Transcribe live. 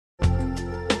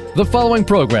The following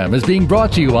program is being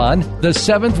brought to you on the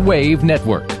Seventh Wave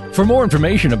Network. For more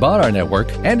information about our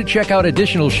network and to check out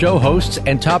additional show hosts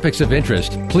and topics of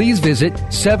interest, please visit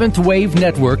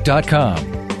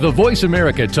seventhwavenetwork.com. The Voice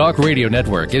America Talk Radio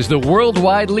Network is the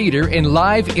worldwide leader in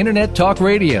live Internet talk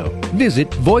radio. Visit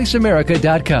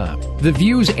voiceamerica.com. The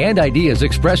views and ideas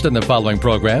expressed on the following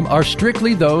program are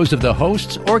strictly those of the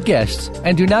hosts or guests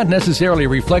and do not necessarily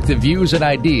reflect the views and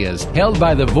ideas held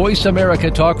by the Voice America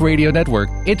Talk Radio Network,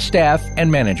 its staff,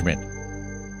 and management.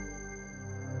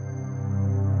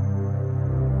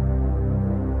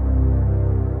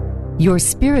 Your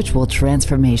spiritual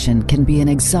transformation can be an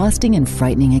exhausting and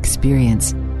frightening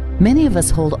experience. Many of us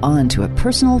hold on to a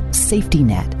personal safety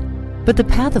net, but the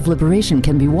path of liberation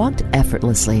can be walked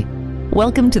effortlessly.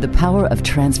 Welcome to the Power of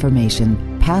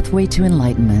Transformation, Pathway to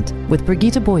Enlightenment with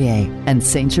Brigitte Boyer and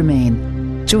Saint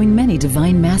Germain. Join many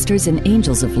divine masters and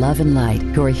angels of love and light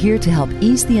who are here to help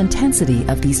ease the intensity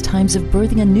of these times of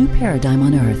birthing a new paradigm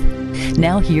on Earth.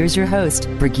 Now here's your host,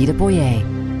 Brigitte Boyer.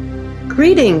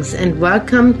 Greetings and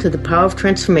welcome to the Power of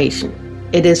Transformation.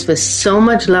 It is with so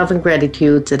much love and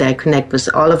gratitude that I connect with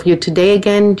all of you today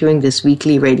again during this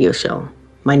weekly radio show.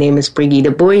 My name is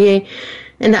Brigitte Boyer,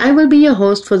 and I will be your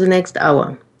host for the next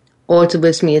hour. Also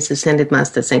with me is Ascended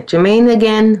Master Saint Germain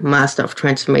again, Master of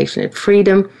Transformation and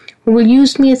Freedom, who will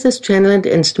use me as his channel and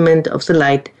instrument of the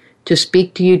light to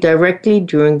speak to you directly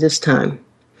during this time.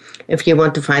 If you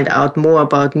want to find out more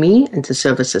about me and the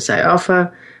services I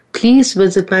offer, please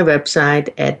visit my website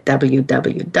at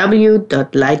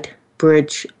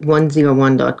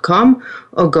www.lightbridge101.com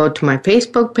or go to my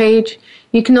Facebook page.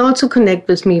 You can also connect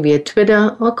with me via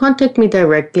Twitter or contact me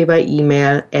directly by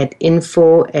email at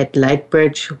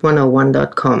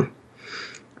info@lightbridge101.com.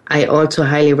 I also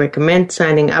highly recommend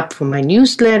signing up for my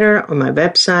newsletter on my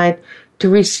website to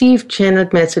receive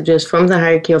channeled messages from the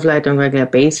Hierarchy of Light on a regular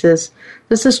basis.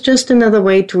 This is just another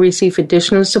way to receive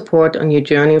additional support on your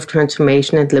journey of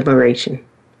transformation and liberation.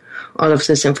 All of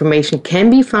this information can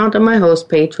be found on my host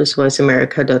page with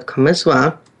voiceamerica.com as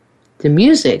well. The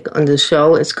music on the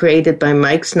show is created by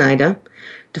Mike Snyder.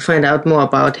 To find out more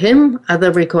about him,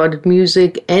 other recorded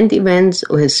music and events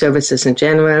or his services in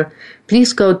general,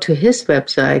 please go to his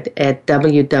website at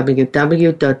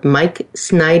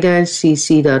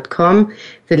www.mikesnydercc.com.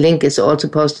 The link is also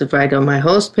posted right on my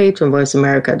host page on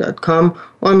voiceamerica.com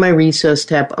or on my resource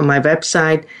tab on my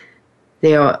website.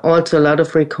 There are also a lot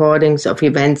of recordings of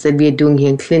events that we are doing here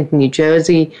in Clinton, New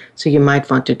Jersey, so you might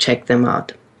want to check them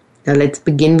out. Now let's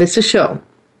begin with the show.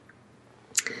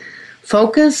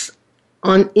 Focus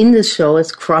in the show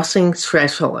is crossing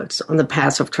thresholds on the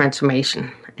path of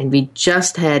transformation. And we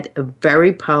just had a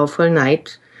very powerful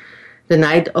night, the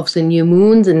night of the new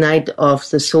moon, the night of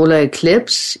the solar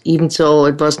eclipse. Even though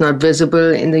it was not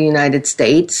visible in the United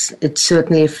States, it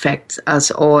certainly affects us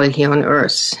all here on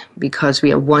Earth because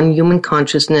we are one human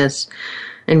consciousness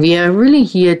and we are really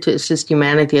here to assist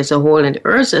humanity as a whole and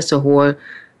Earth as a whole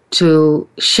to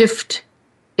shift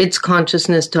its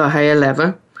consciousness to a higher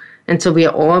level. And so we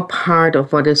are all part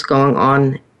of what is going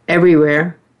on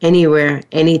everywhere, anywhere,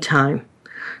 anytime.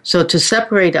 So to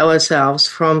separate ourselves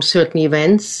from certain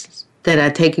events that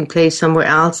are taking place somewhere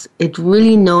else, it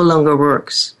really no longer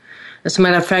works. As a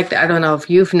matter of fact, I don't know if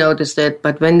you've noticed it,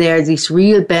 but when there are these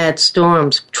real bad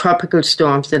storms, tropical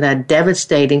storms that are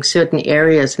devastating certain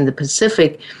areas in the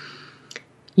Pacific,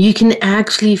 you can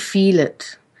actually feel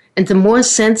it. And the more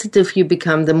sensitive you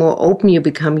become, the more open you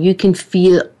become, you can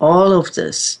feel all of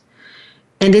this.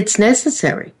 And it's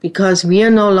necessary because we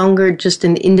are no longer just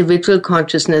an individual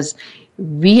consciousness.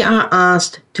 We are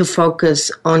asked to focus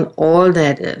on all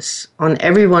that is, on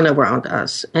everyone around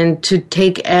us, and to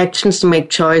take actions, to make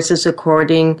choices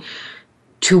according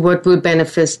to what will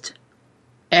benefit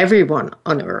everyone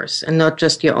on Earth and not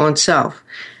just your own self.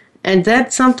 And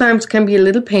that sometimes can be a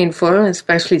little painful,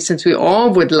 especially since we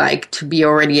all would like to be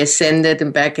already ascended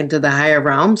and back into the higher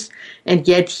realms. And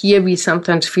yet here we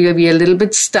sometimes feel we're a little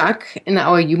bit stuck in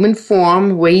our human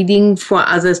form, waiting for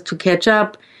others to catch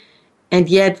up. And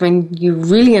yet when you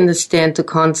really understand the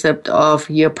concept of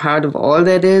you're part of all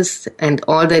that is, and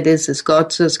all that is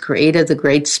God, Source, Creator, the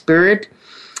Great Spirit,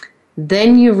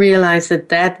 then you realize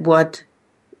that what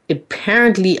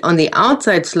apparently on the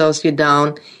outside slows you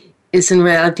down is in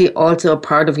reality also a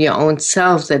part of your own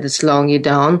self that is slowing you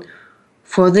down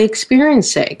for the experience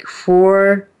sake,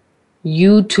 for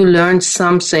you to learn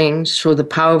something through the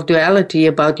power of duality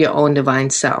about your own divine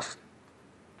self.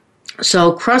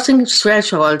 So crossing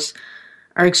thresholds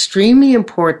are extremely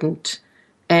important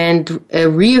and a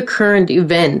reoccurrent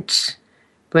event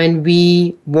when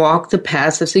we walk the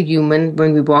path as a human,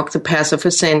 when we walk the path of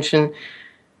ascension,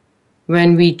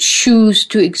 when we choose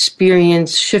to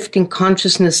experience shifting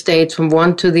consciousness states from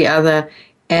one to the other,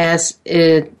 as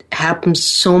it happens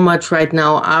so much right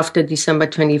now after December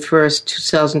 21st,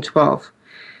 2012.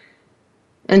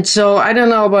 And so I don't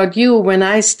know about you, when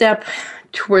I step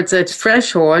towards that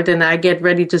threshold and I get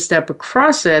ready to step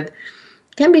across it,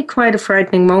 it can be quite a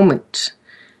frightening moment.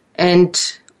 And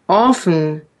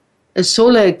often a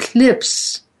solar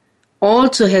eclipse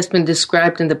also has been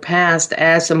described in the past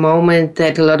as a moment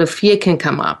that a lot of fear can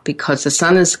come up because the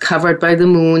sun is covered by the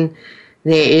moon,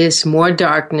 there is more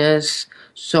darkness,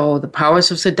 so the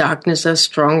powers of the darkness are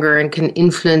stronger and can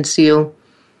influence you.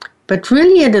 But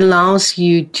really it allows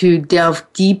you to delve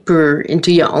deeper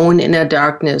into your own inner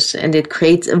darkness, and it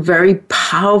creates a very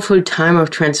powerful time of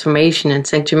transformation. And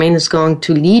Saint Germain is going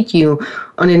to lead you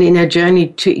on an inner journey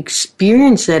to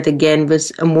experience that again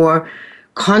with a more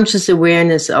conscious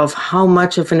awareness of how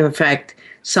much of an effect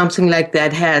something like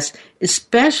that has,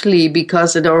 especially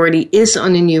because it already is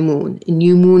on a new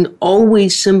moon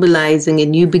always symbolizing a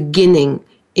new beginning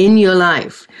in your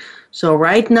life. So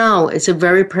right now it's a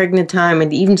very pregnant time,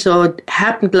 and even so it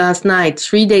happened last night,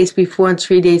 3 days before and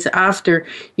 3 days after,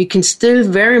 you can still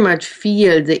very much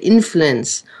feel the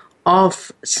influence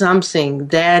of something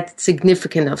that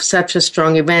significant, of such a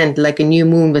strong event like a new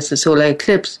moon with a solar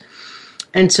eclipse.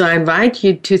 And so I invite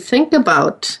you to think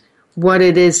about what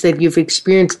it is that you've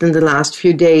experienced in the last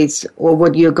few days, or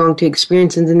what you're going to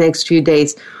experience in the next few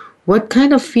days. What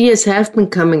kind of fears have been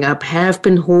coming up, have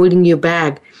been holding you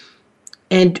back?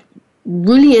 And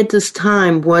really at this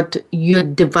time, what your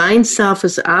divine self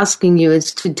is asking you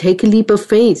is to take a leap of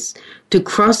faith, to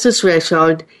cross this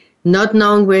threshold, not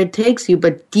knowing where it takes you,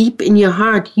 but deep in your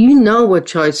heart, you know what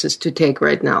choices to take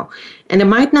right now. And it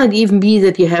might not even be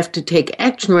that you have to take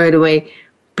action right away,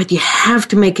 but you have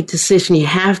to make a decision. You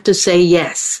have to say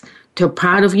yes to a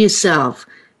part of yourself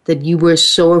that you were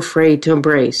so afraid to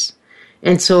embrace.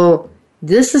 And so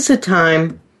this is a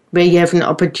time where you have an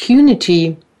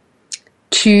opportunity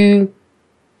to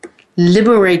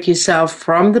liberate yourself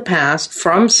from the past,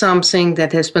 from something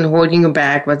that has been holding you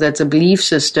back, whether it's a belief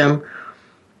system,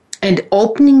 and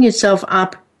opening yourself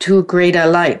up to a greater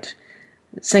light.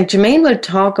 Saint Germain will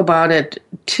talk about it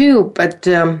too, but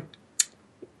the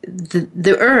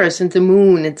earth and the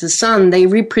moon and the sun, they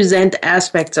represent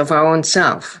aspects of our own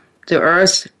self. The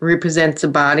earth represents the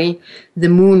body, the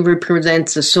moon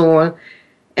represents the soul,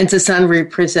 and the sun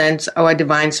represents our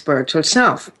divine spiritual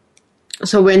self.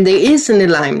 So when there is an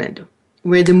alignment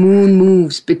where the moon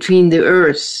moves between the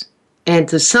earth and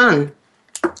the sun,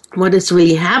 what is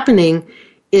really happening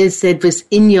is that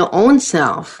within your own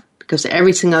self, because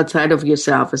everything outside of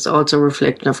yourself is also a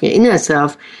reflection of your inner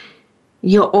self,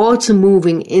 you're also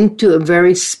moving into a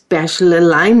very special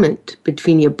alignment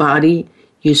between your body,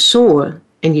 your soul,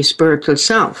 and your spiritual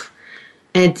self.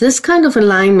 And this kind of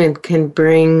alignment can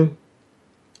bring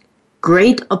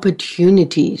great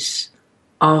opportunities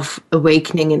of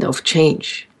awakening and of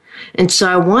change. And so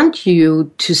I want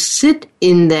you to sit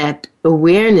in that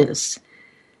awareness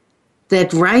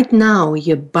that right now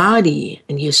your body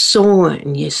and your soul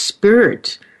and your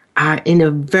spirit are in a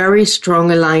very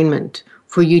strong alignment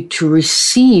for you to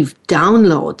receive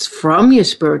downloads from your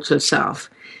spiritual self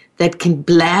that can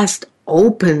blast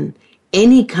open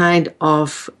any kind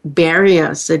of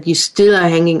barriers that you still are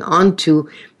hanging on to,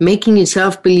 making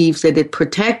yourself believe that it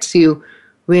protects you,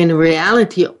 when in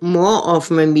reality, more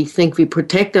often when we think we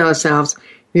protect ourselves,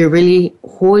 we're really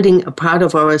holding a part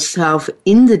of ourselves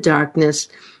in the darkness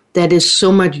that is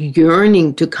so much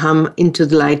yearning to come into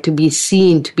the light, to be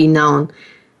seen, to be known.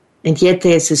 And yet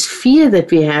there's this fear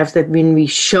that we have that when we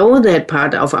show that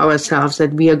part of ourselves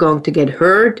that we are going to get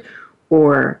hurt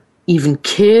or even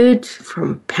killed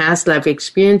from past life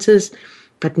experiences.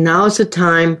 But now's the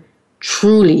time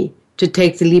truly to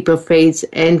take the leap of faith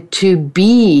and to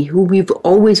be who we've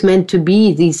always meant to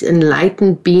be, these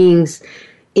enlightened beings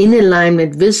in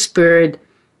alignment with spirit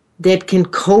that can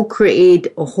co-create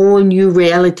a whole new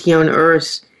reality on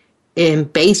earth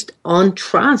based on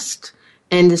trust.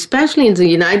 And especially in the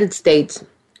United States,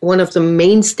 one of the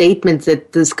main statements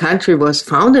that this country was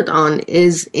founded on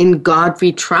is "In God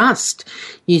we trust."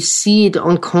 You see it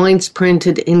on coins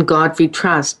printed, "In God we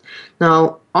trust."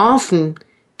 Now, often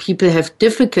people have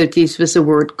difficulties with the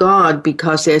word God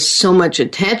because there's so much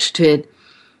attached to it.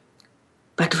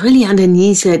 But really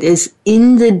underneath it is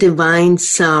in the divine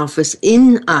self,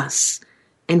 within us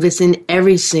and within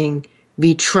everything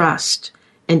we trust.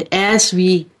 And as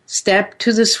we step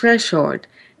to the threshold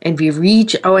and we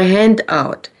reach our hand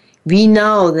out, we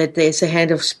know that there's a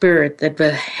hand of spirit that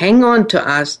will hang on to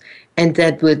us and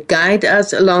that will guide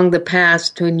us along the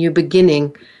path to a new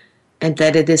beginning, and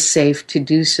that it is safe to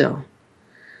do so.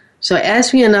 So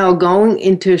as we are now going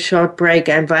into a short break,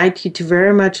 I invite you to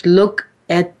very much look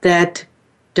at that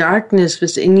darkness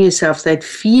within yourself, that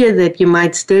fear that you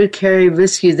might still carry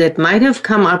with you, that might have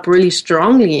come up really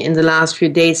strongly in the last few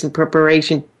days in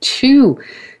preparation to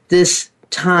this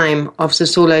time of the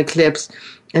solar eclipse.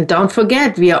 And don't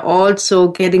forget, we are also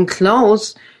getting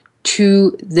close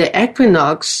to the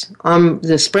equinox,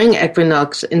 the spring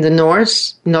equinox in the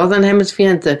northern hemisphere,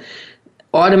 and the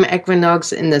autumn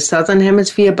equinox in the southern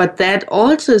hemisphere. But that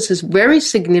also is a very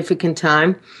significant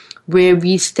time where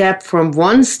we step from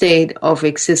one state of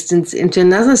existence into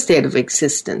another state of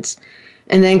existence.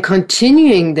 And then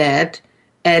continuing that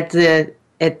at the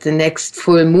next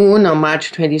full moon on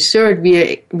March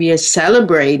 23rd, we are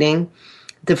celebrating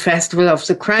the Festival of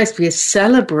the Christ. We are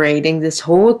celebrating this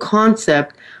whole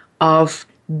concept of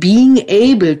being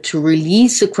able to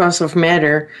release the cross of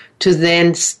matter to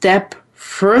then step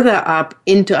further up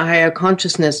into a higher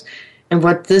consciousness. And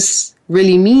what this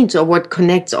really means, or what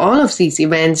connects all of these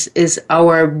events, is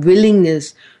our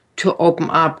willingness to open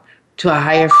up to a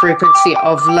higher frequency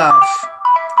of love.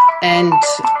 And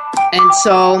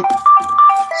so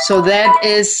that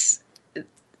is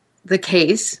the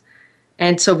case.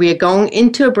 And so we are going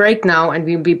into a break now, and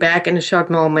we'll be back in a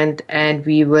short moment, and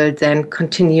we will then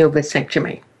continue with Saint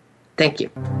Germain. Thank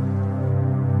you.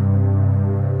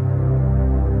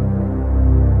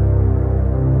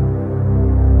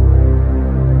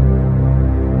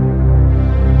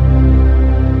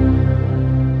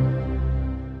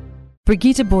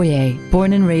 Brigitte Boyer,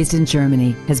 born and raised in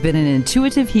Germany, has been an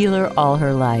intuitive healer all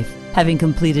her life. Having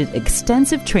completed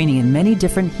extensive training in many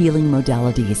different healing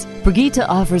modalities, Brigitte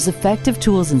offers effective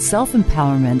tools in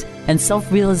self-empowerment and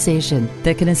self-realization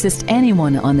that can assist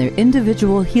anyone on their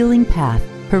individual healing path.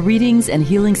 Her readings and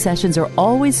healing sessions are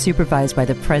always supervised by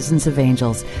the presence of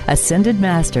angels, ascended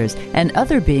masters, and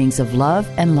other beings of love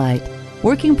and light.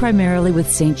 Working primarily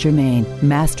with Saint Germain,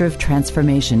 Master of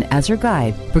Transformation, as her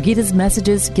guide, Brigitte's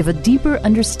messages give a deeper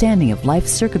understanding of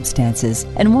life's circumstances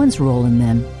and one's role in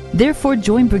them. Therefore,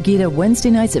 join Brigitte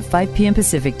Wednesday nights at 5 p.m.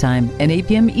 Pacific Time and 8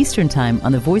 p.m. Eastern Time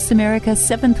on the Voice America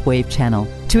 7th Wave channel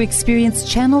to experience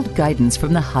channeled guidance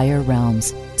from the higher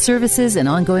realms. Services and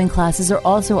ongoing classes are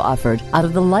also offered out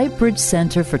of the Lightbridge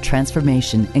Center for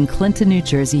Transformation in Clinton, New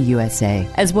Jersey, USA,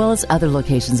 as well as other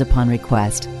locations upon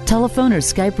request. Telephone or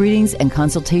Skype readings and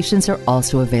consultations are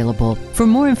also available. For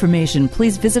more information,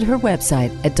 please visit her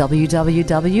website at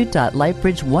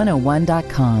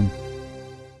www.lightbridge101.com.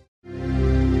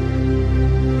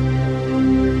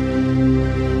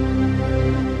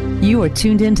 You are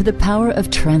tuned in to the Power of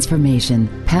Transformation,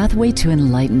 Pathway to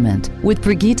Enlightenment with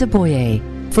Brigitte Boyer.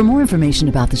 For more information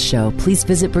about the show, please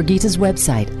visit Brigitte's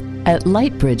website at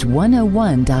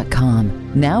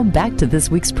lightbridge101.com. Now back to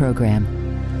this week's program.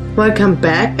 Welcome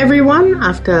back, everyone,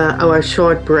 after our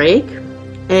short break.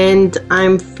 And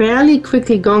I'm fairly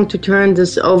quickly going to turn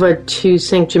this over to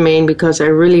Saint Germain because I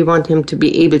really want him to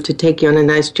be able to take you on a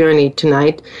nice journey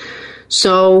tonight.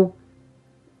 So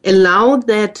allow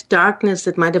that darkness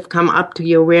that might have come up to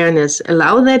your awareness,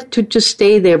 allow that to just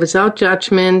stay there without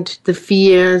judgment, the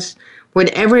fears,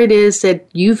 whatever it is that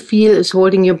you feel is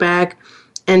holding you back.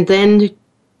 And then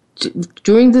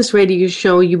during this radio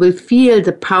show, you will feel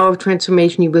the power of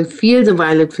transformation. You will feel the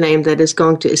violet flame that is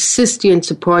going to assist you and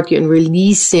support you in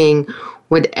releasing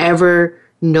whatever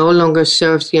no longer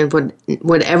serves you and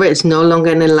whatever is no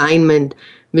longer in alignment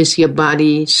with your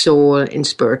body, soul, and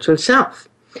spiritual self.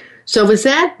 So with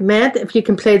that, Matt, if you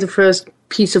can play the first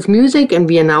piece of music, and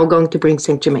we are now going to bring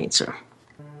Saint Germain, sir.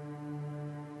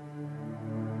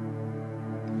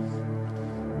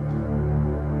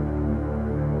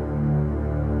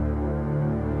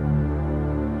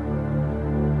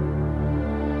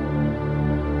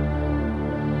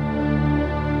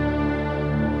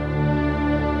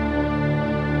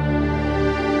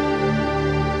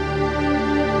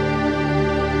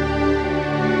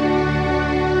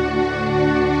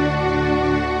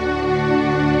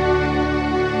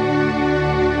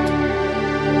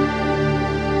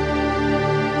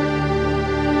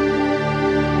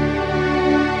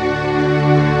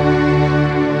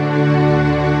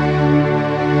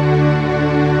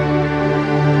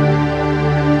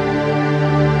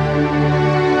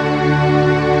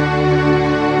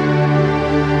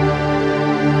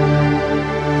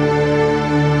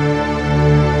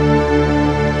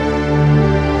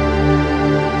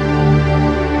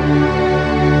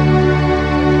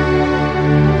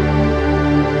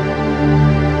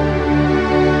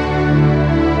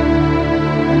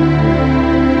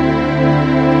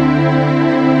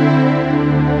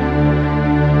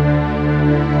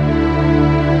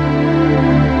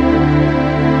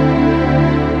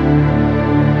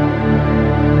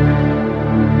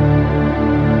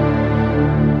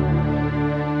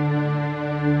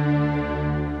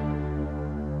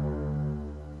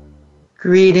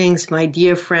 Greetings, my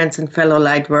dear friends and fellow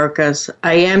light workers.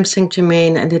 I am Saint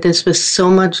Germain, and it is with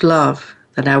so much love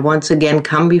that I once again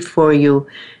come before you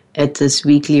at this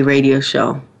weekly radio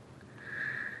show.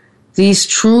 These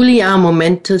truly are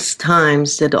momentous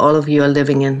times that all of you are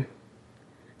living in.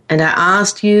 And I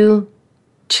ask you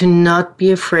to not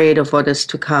be afraid of what is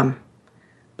to come,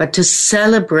 but to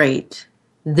celebrate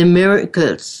the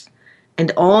miracles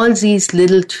and all these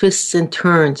little twists and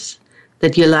turns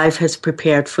that your life has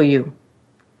prepared for you.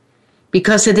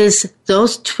 Because it is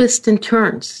those twists and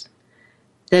turns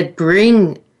that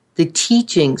bring the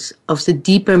teachings of the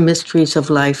deeper mysteries of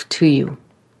life to you.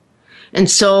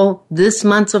 And so this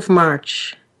month of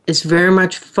March is very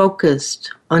much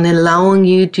focused on allowing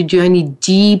you to journey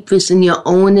deep within your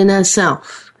own inner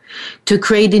self, to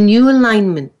create a new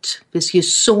alignment with your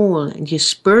soul and your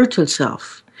spiritual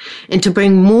self, and to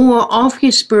bring more of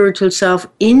your spiritual self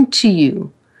into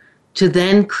you, to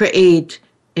then create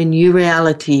a new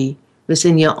reality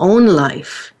within your own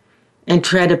life and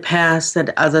tread a path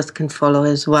that others can follow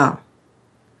as well.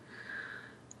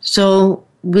 So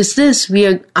with this,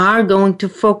 we are going to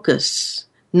focus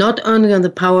not only on the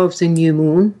power of the new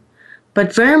moon,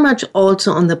 but very much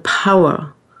also on the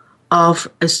power of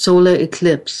a solar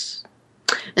eclipse.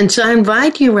 And so I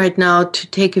invite you right now to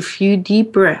take a few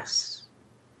deep breaths.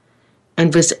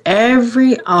 And with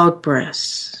every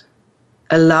out-breath,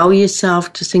 allow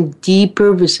yourself to sink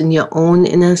deeper within your own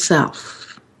inner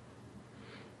self,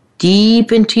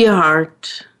 deep into your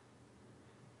heart,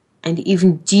 and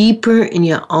even deeper in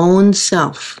your own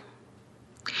self.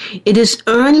 It is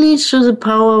only through the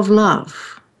power of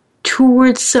love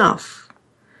towards self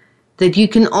that you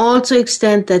can also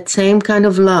extend that same kind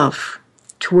of love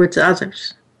towards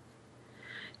others,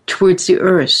 towards the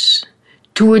earth,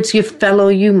 towards your fellow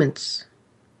humans.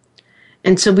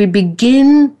 And so we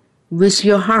begin with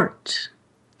your heart.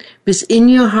 Within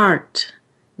your heart,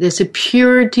 there's a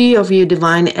purity of your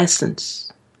divine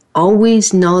essence.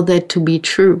 Always know that to be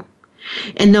true.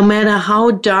 And no matter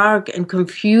how dark and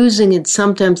confusing it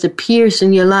sometimes appears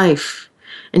in your life,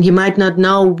 and you might not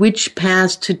know which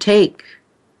path to take,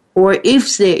 or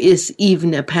if there is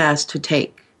even a path to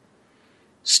take,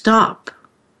 stop.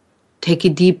 Take a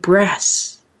deep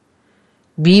breath.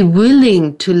 Be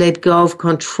willing to let go of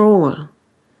control.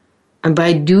 And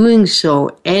by doing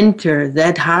so, enter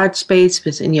that heart space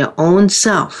within your own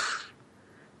self,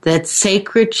 that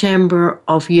sacred chamber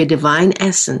of your divine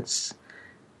essence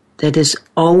that is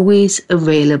always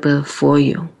available for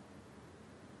you.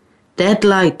 That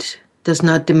light does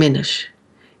not diminish.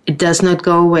 It does not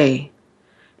go away.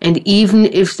 And even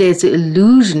if there's an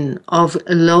illusion of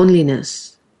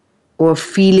loneliness or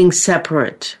feeling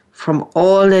separate from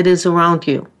all that is around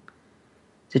you,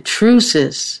 the truth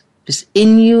is,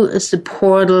 within you is the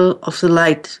portal of the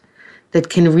light that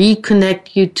can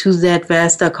reconnect you to that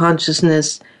vaster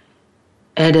consciousness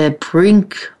at a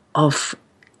brink of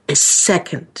a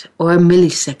second or a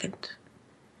millisecond.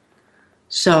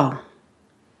 So,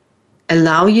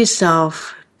 allow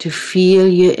yourself to feel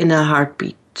your inner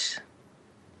heartbeat.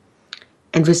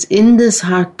 And within this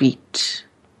heartbeat,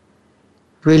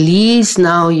 release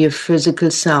now your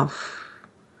physical self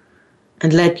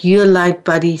and let your light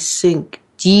body sink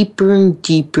deeper and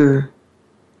deeper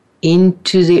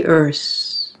into the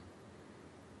earth,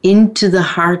 into the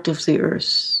heart of the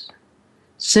earth,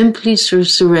 simply through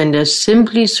surrender,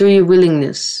 simply through your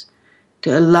willingness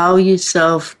to allow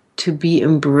yourself to be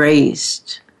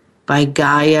embraced by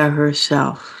Gaia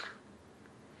herself.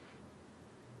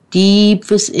 Deep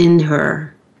within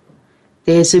her,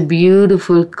 there's a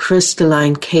beautiful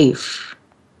crystalline cave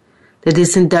that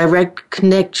is in direct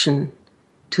connection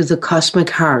to the cosmic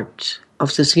heart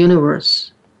of this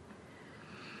universe.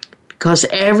 Because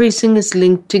everything is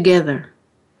linked together.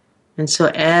 And so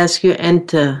as you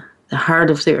enter the heart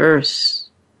of the earth,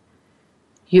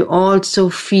 you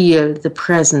also feel the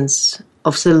presence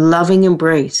of the loving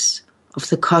embrace of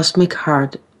the cosmic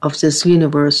heart of this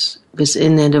universe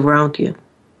within and around you.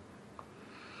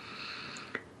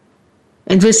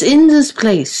 And within this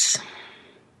place,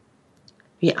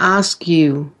 we ask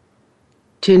you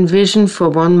to envision for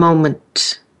one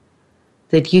moment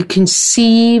that you can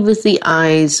see with the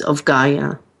eyes of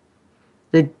Gaia,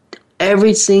 that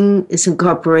everything is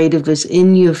incorporated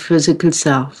within your physical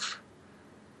self.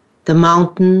 The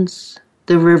mountains,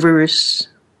 the rivers,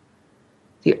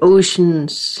 the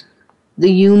oceans, the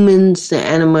humans, the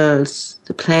animals,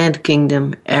 the plant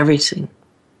kingdom, everything.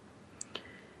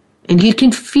 And you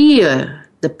can feel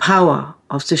the power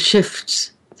of the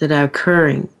shifts that are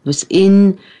occurring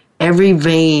within every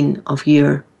vein of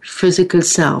your physical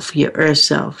self, your earth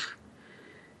self.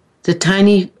 The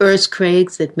tiny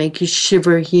earthquakes that make you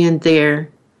shiver here and there,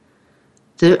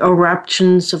 the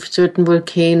eruptions of certain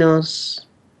volcanoes,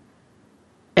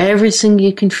 everything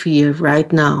you can feel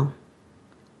right now.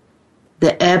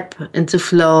 The ebb and the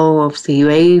flow of the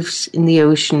waves in the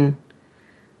ocean,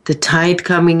 the tide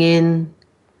coming in,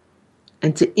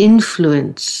 and the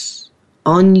influence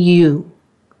on you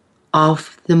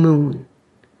of the moon.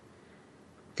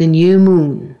 The new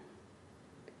moon,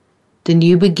 the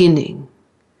new beginning,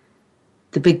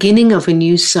 the beginning of a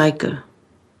new cycle.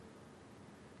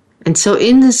 And so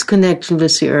in this connection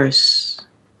with the earth,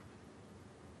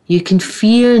 you can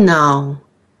feel now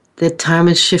that time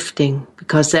is shifting,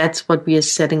 because that's what we are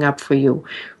setting up for you.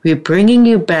 We're bringing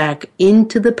you back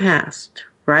into the past,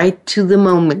 right to the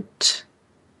moment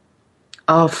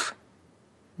of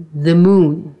the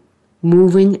moon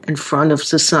moving in front of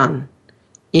the sun,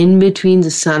 in between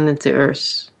the sun and the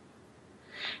earth.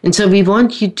 And so we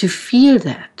want you to feel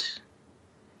that.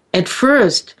 At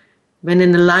first, when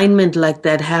an alignment like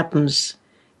that happens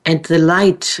and the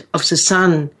light of the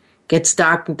sun gets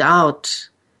darkened out,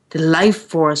 the life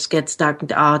force gets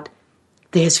darkened out,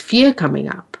 there's fear coming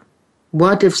up.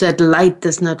 What if that light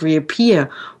does not reappear?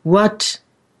 What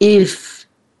if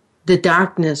the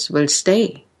darkness will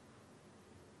stay?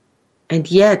 And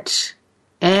yet,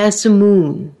 as the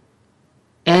moon,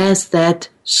 as that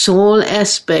soul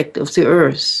aspect of the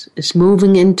earth is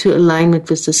moving into alignment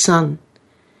with the sun,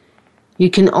 you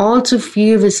can also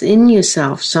feel within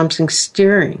yourself something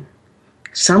stirring,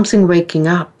 something waking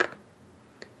up,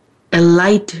 a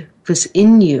light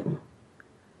within you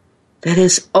that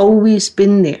has always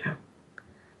been there,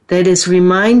 that is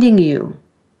reminding you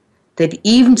that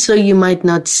even so you might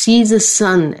not see the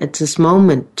sun at this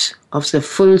moment of the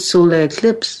full solar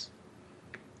eclipse,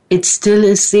 it still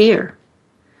is there.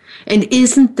 And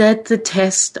isn't that the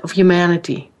test of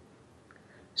humanity?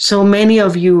 So many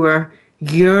of you are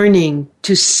yearning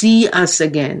to see us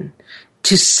again,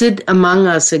 to sit among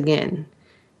us again,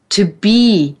 to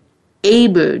be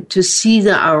able to see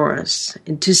the auras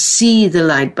and to see the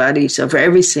light bodies of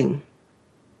everything.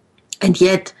 And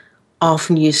yet,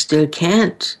 often you still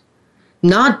can't.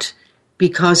 Not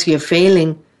because you're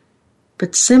failing,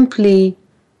 but simply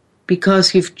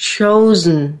because you've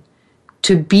chosen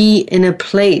to be in a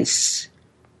place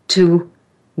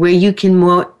where you can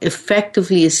more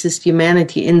effectively assist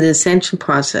humanity in the ascension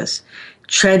process,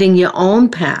 treading your own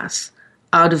path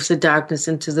out of the darkness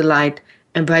into the light,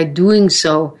 and by doing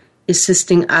so,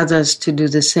 assisting others to do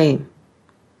the same.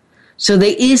 So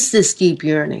there is this deep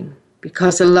yearning,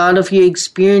 because a lot of your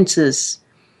experiences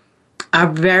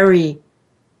are very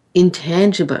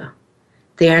intangible.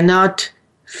 They are not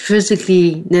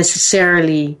physically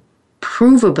necessarily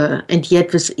provable, and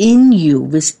yet within you,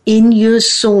 within your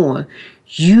soul,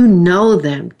 you know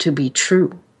them to be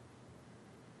true.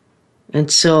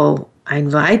 And so I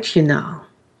invite you now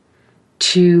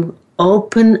to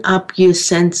open up your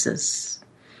senses,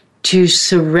 to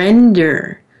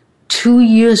surrender to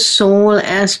your soul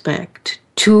aspect,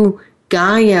 to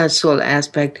Gaia's soul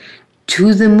aspect,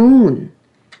 to the moon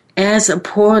as a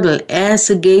portal, as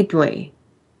a gateway.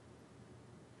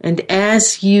 And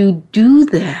as you do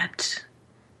that,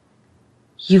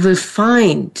 you will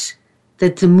find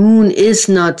that the moon is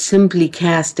not simply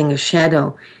casting a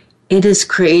shadow. It is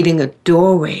creating a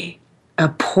doorway, a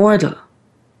portal.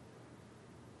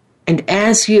 And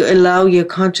as you allow your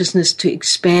consciousness to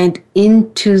expand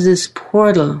into this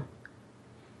portal,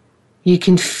 you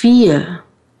can feel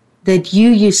that you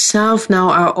yourself now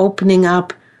are opening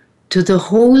up to the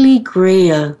holy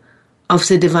grail of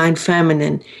the divine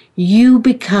feminine. You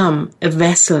become a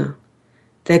vessel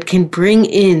that can bring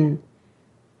in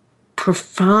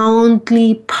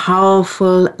profoundly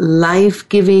powerful,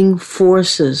 life-giving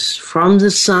forces from the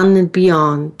sun and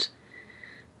beyond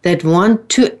that want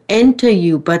to enter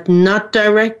you, but not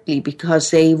directly, because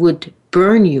they would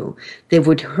burn you. They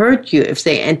would hurt you if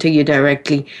they enter you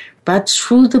directly, but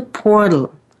through the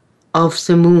portal of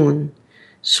the moon,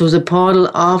 through the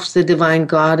portal of the divine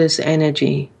goddess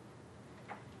energy.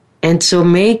 And so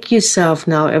make yourself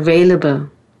now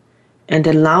available and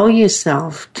allow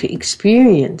yourself to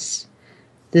experience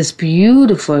this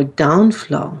beautiful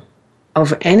downflow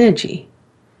of energy,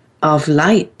 of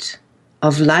light,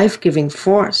 of life-giving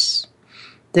force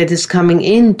that is coming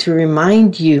in to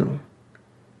remind you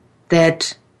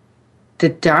that the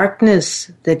darkness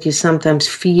that you sometimes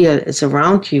feel is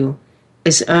around you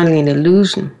is only an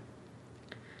illusion.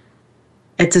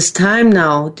 At this time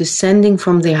now, descending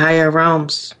from the higher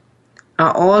realms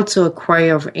are also a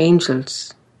choir of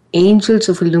angels, angels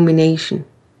of illumination.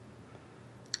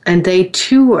 And they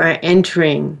too are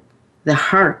entering the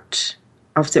heart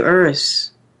of the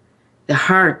earth, the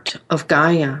heart of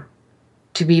Gaia,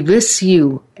 to be with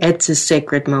you at this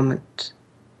sacred moment.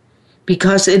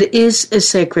 because it is a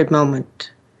sacred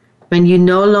moment when you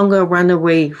no longer run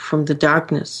away from the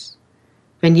darkness,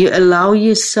 when you allow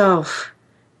yourself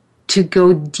to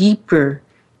go deeper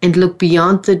and look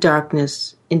beyond the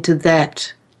darkness into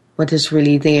that what is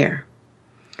really there.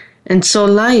 And so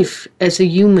life as a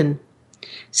human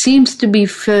seems to be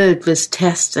filled with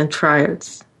tests and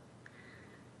trials.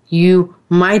 You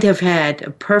might have had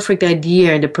a perfect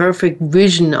idea and a perfect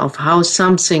vision of how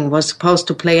something was supposed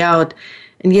to play out,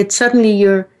 and yet suddenly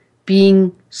you're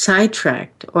being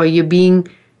sidetracked, or you're being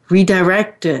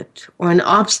redirected, or an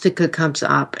obstacle comes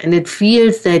up, and it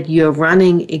feels that you're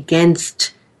running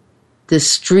against the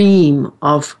stream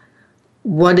of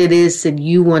what it is that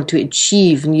you want to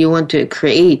achieve and you want to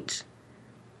create.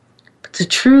 But the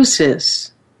truth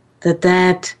is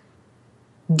that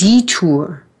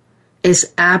detour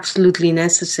is absolutely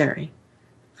necessary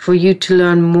for you to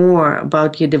learn more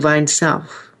about your divine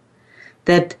self.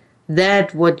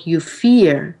 That what you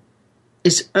fear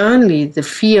is only the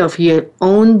fear of your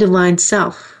own divine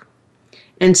self.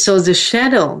 And so the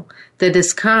shadow that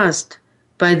is cast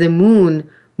by the moon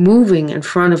moving in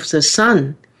front of the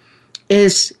sun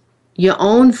is your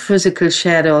own physical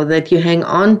shadow that you hang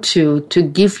on to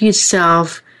give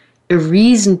yourself a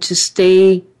reason to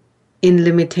stay in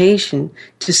limitation,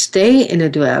 to stay in a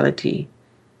duality,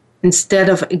 instead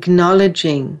of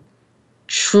acknowledging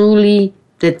truly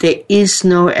that there is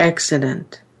no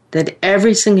accident, that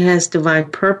everything has divine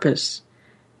purpose,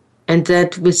 and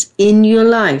that within your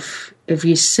life, if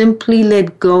you simply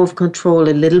let go of control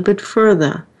a little bit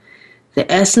further, the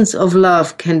essence of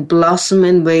love can blossom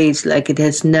in ways like it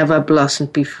has never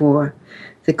blossomed before.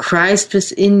 The Christ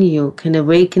within you can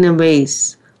awaken in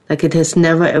ways like it has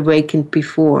never awakened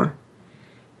before.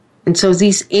 And so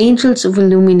these angels of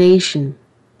illumination,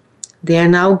 they are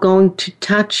now going to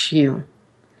touch you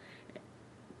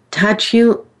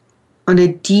on a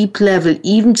deep level.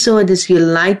 Even so it is your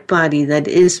light body that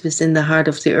is within the heart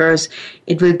of the earth.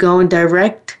 It will go in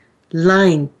direct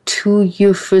line to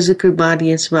your physical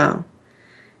body as well.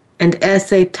 And as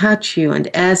they touch you and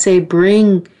as they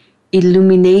bring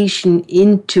illumination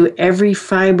into every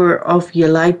fiber of your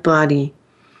light body,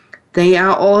 they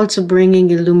are also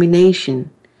bringing illumination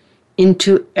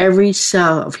into every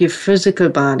cell of your physical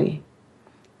body,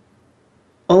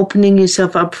 opening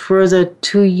yourself up further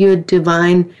to your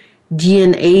divine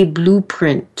DNA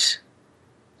blueprint,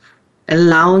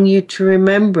 allowing you to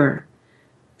remember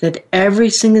that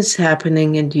everything is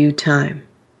happening in due time.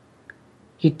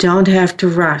 You don't have to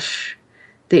rush.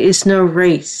 There is no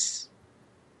race.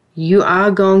 You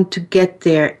are going to get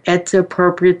there at the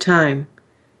appropriate time,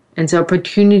 and the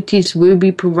opportunities will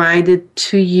be provided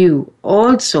to you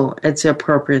also at the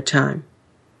appropriate time.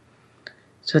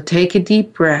 So take a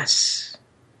deep breath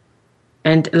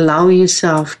and allow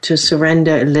yourself to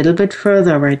surrender a little bit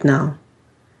further right now.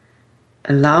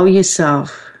 Allow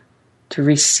yourself to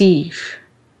receive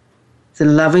the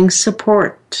loving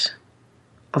support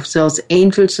of those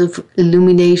angels of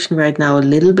illumination right now a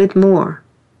little bit more,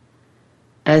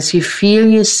 as you feel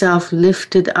yourself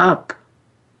lifted up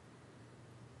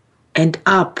and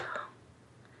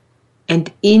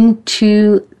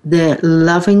into the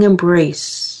loving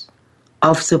embrace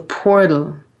of the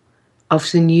portal of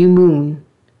the new moon,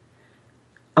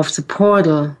 of the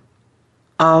portal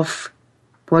of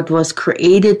what was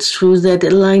created through that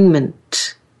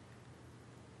alignment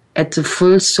at the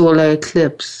full solar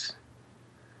eclipse.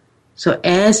 So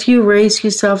as you raise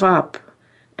yourself up,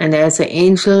 and as the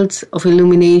angels of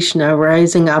illumination are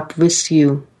rising up with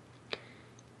you,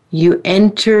 you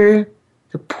enter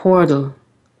the portal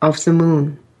of the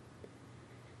moon,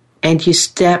 and you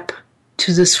step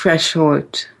to the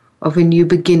threshold of a new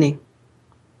beginning.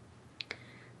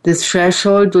 The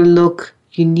threshold will look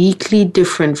uniquely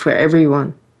different for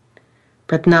everyone.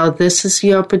 But now this is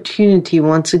your opportunity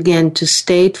once again to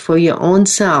state for your own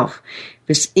self,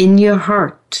 within your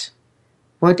heart,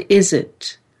 what is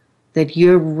it that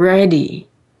you're ready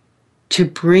to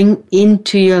bring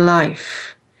into your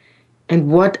life? And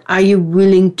what are you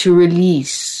willing to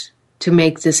release to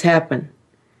make this happen?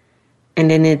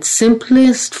 And in its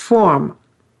simplest form,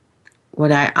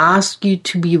 what I ask you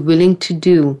to be willing to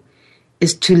do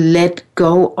is to let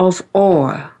go of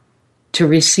all, to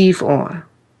receive all,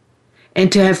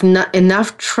 and to have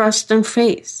enough trust and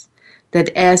faith that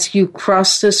as you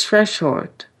cross this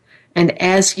threshold and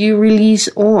as you release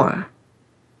all,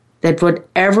 that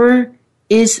whatever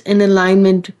is in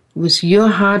alignment with your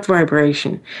heart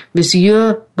vibration, with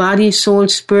your body, soul,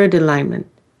 spirit alignment,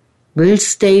 will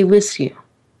stay with you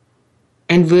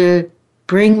and will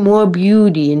bring more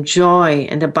beauty and joy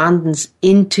and abundance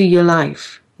into your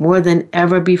life more than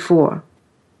ever before.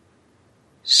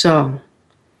 So,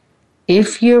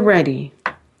 If you're ready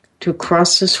to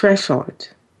cross the threshold,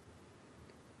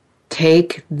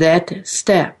 take that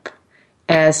step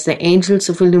as the angels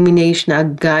of illumination are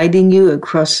guiding you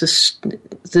across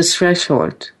the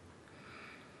threshold.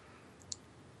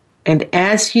 And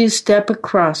as you step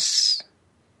across,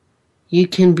 you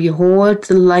can behold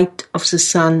the light of the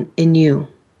sun in you.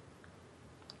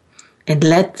 And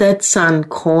let that sun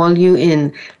call you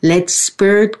in. Let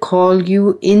Spirit call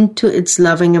you into its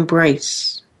loving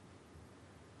embrace.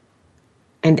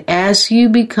 And as you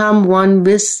become one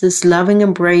with this loving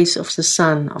embrace of the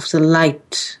sun, of the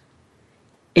light,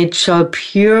 it shall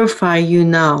purify you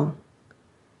now.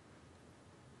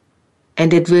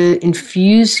 And it will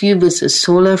infuse you with a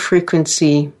solar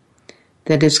frequency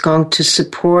that is going to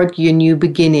support your new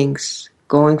beginnings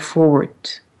going forward.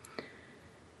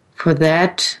 For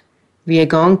that, we are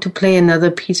going to play another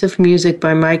piece of music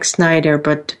by Mike Snyder,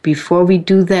 but before we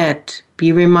do that,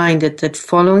 be reminded that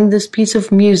following this piece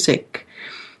of music,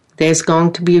 there's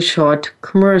going to be a short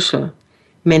commercial.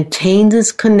 Maintain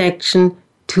this connection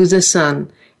to the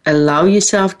sun. Allow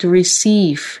yourself to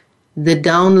receive the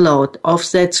download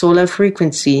of that solar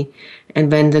frequency.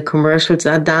 And when the commercials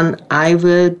are done, I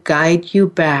will guide you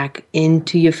back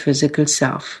into your physical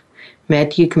self.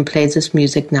 Matt, you can play this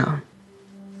music now.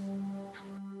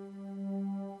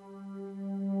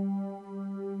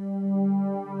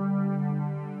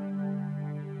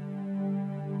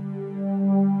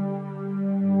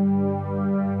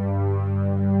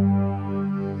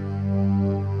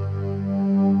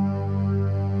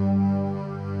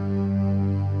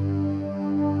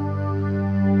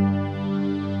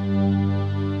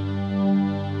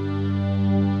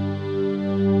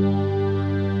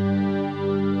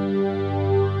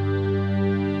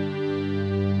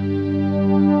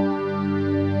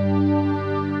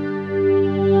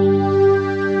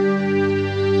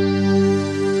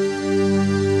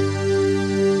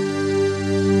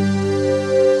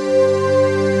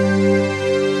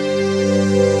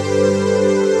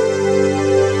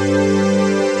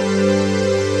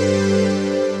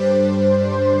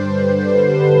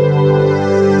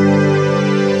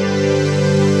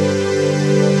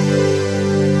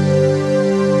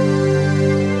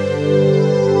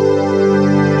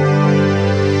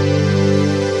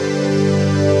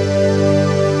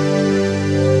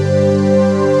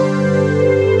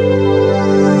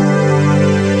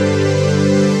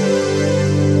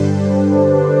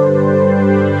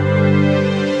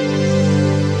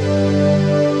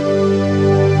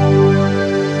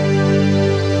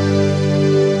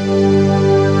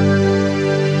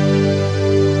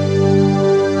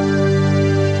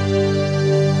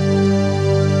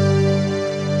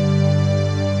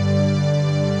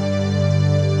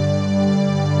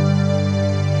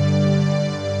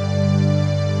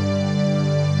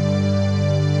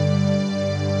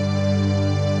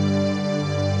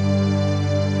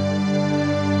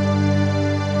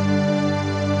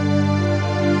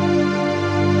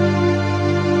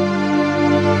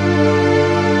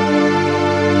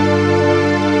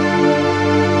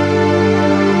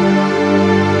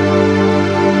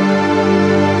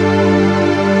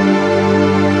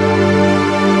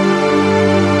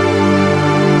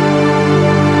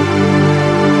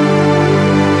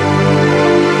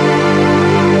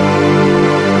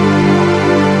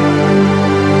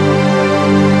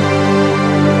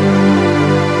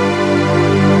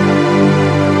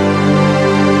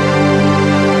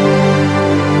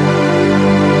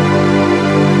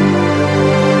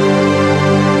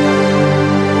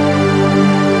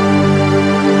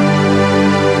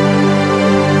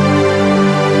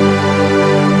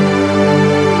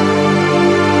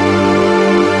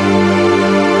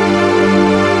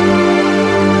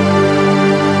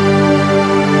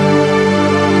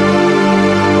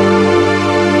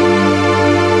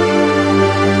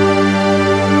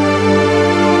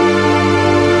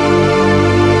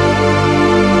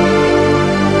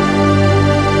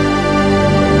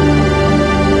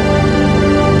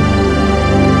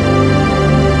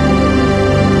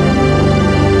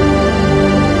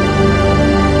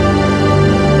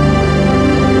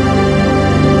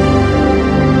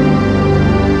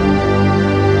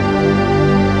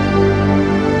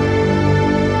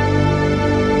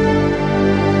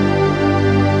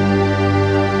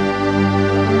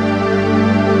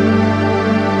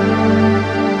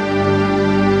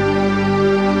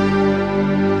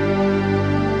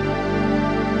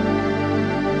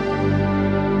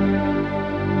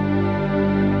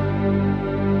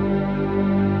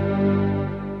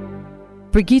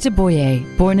 Brigitte Boyer,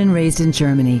 born and raised in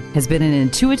Germany, has been an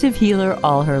intuitive healer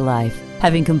all her life.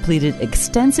 Having completed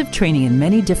extensive training in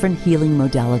many different healing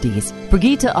modalities,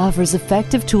 Brigitte offers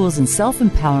effective tools in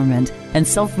self-empowerment and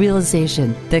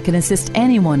self-realization that can assist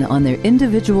anyone on their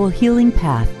individual healing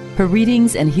path. Her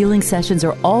readings and healing sessions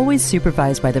are always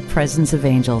supervised by the presence of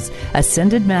angels,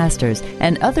 ascended masters,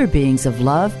 and other beings of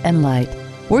love and light.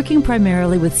 Working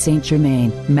primarily with Saint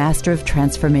Germain, Master of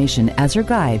Transformation, as her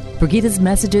guide, Brigitte's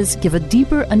messages give a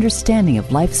deeper understanding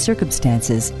of life's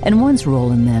circumstances and one's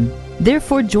role in them.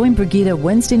 Therefore, join Brigitte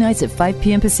Wednesday nights at 5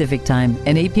 p.m. Pacific Time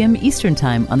and 8 p.m. Eastern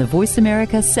Time on the Voice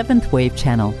America 7th Wave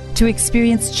channel to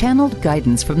experience channeled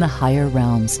guidance from the higher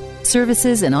realms.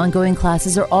 Services and ongoing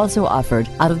classes are also offered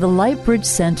out of the Lightbridge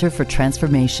Center for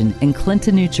Transformation in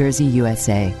Clinton, New Jersey,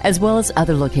 USA, as well as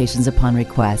other locations upon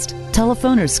request.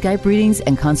 Telephone or Skype readings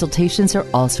and consultations are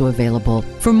also available.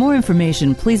 For more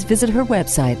information, please visit her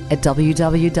website at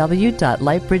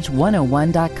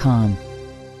www.lightbridge101.com.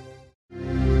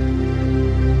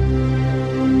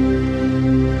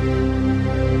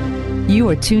 You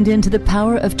are tuned in to the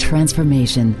Power of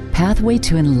Transformation, Pathway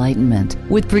to Enlightenment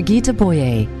with Brigitte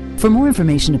Boyer. For more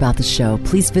information about the show,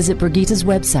 please visit Brigitte's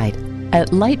website at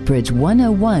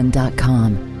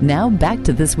lightbridge101.com. Now back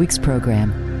to this week's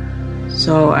program.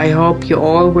 So I hope you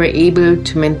all were able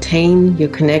to maintain your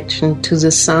connection to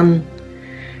the sun,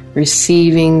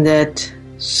 receiving that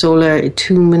solar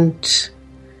attunement.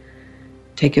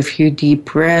 Take a few deep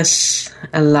breaths,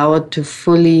 allow it to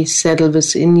fully settle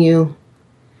within you.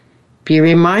 Be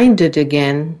reminded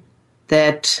again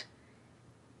that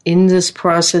in this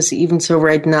process, even so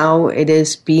right now, it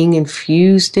is being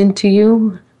infused into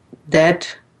you.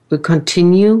 That will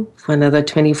continue for another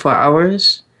 24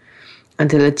 hours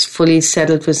until it's fully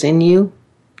settled within you.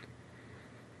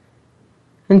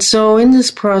 And so in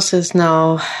this process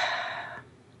now,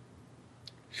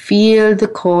 feel the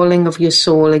calling of your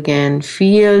soul again.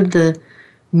 Feel the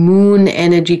moon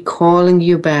energy calling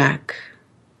you back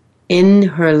in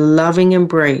her loving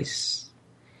embrace,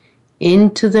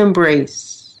 into the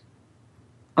embrace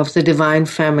of the divine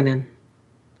feminine,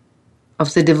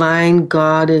 of the divine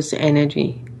goddess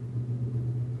energy,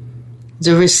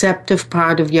 the receptive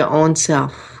part of your own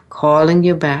self, calling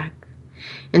you back.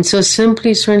 And so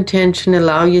simply through intention,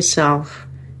 allow yourself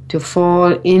to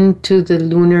fall into the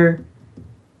lunar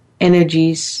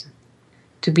energies,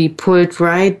 to be pulled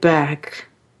right back,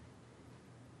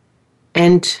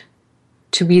 and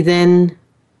to be then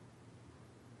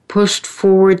pushed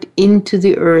forward into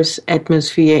the Earth's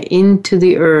atmosphere, into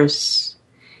the Earth,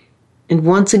 and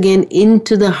once again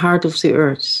into the heart of the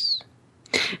Earth.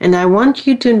 And I want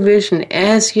you to envision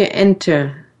as you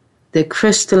enter the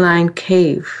crystalline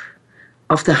cave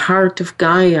of the heart of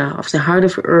Gaia, of the heart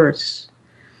of Earth,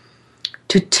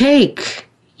 to take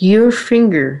your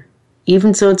finger,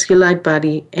 even though it's your light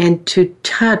body, and to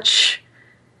touch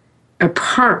a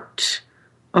part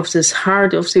of this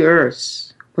heart of the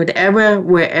Earth, whatever,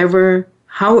 wherever,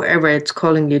 however it's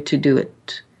calling you to do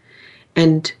it,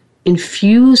 and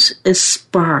infuse a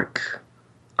spark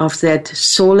of that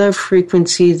solar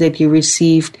frequency that you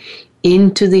received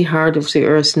into the heart of the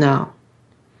Earth now.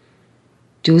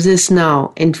 Do this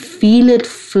now and feel it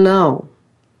flow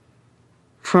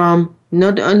from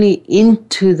not only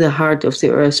into the heart of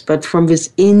the Earth, but from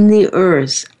within the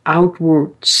Earth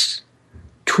outwards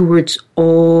towards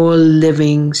all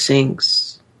living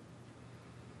things.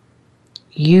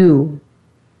 You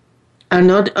are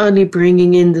not only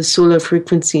bringing in the solar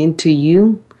frequency into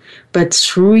you, but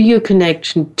through your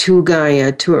connection to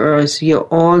Gaia, to Earth, you're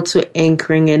also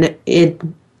anchoring it.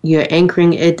 You're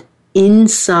anchoring it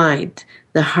inside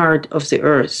the heart of the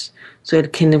Earth, so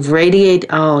it can radiate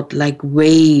out like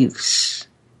waves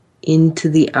into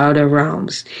the outer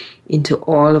realms, into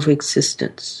all of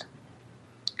existence.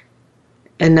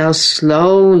 And now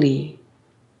slowly,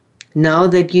 now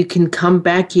that you can come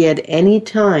back here at any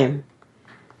time,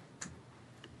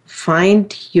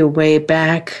 find your way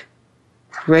back,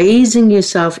 raising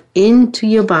yourself into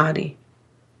your body.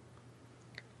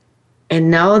 And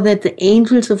now that the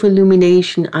angels of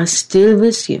illumination are still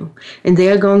with you, and they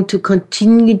are going to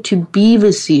continue to be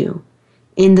with you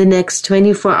in the next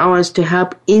 24 hours to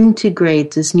help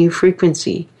integrate this new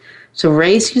frequency. So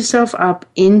raise yourself up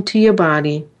into your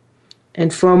body,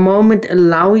 and for a moment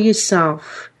allow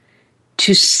yourself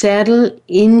to settle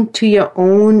into your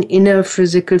own inner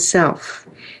physical self,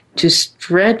 to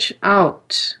stretch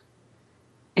out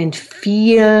and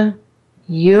feel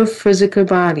your physical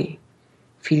body.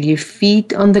 Feel your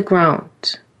feet on the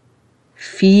ground.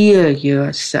 Feel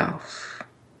yourself.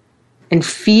 And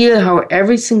feel how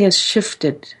everything has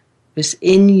shifted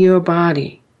within your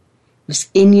body,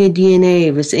 within your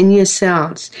DNA, within your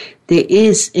cells, there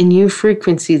is a new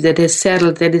frequency that has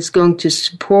settled that is going to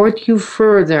support you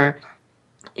further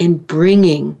in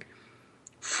bringing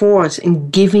forth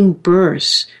and giving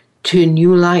birth to a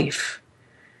new life.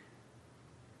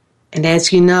 And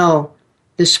as you know,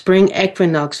 the spring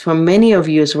equinox for many of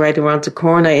you is right around the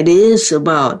corner. It is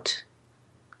about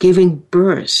giving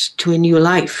birth to a new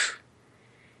life.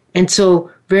 And so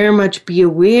very much be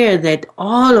aware that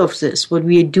all of this, what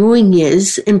we are doing here,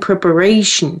 is in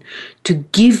preparation to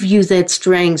give you that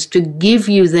strength, to give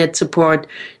you that support,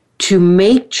 to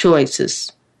make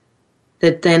choices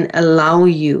that then allow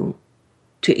you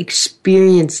to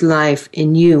experience life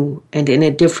anew and in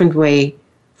a different way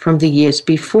from the years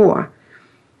before.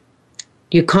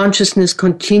 Your consciousness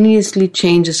continuously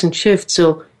changes and shifts,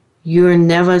 so you're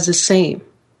never the same.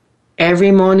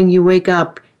 Every morning you wake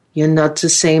up, you're not the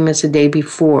same as the day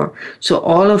before. So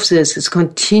all of this is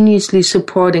continuously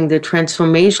supporting the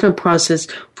transformational process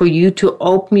for you to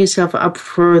open yourself up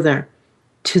further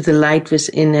to the light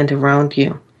within and around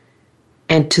you.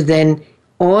 And to then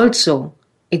also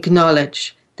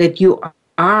acknowledge that you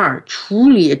are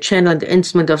truly a channeled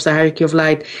instrument of the hierarchy of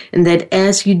light, and that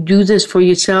as you do this for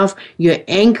yourself, you're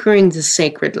anchoring the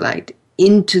sacred light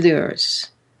into the earth.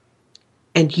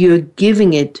 And you're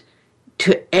giving it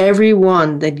to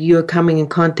everyone that you're coming in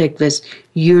contact with.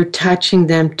 You're touching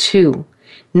them too.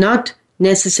 Not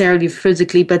necessarily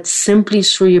physically, but simply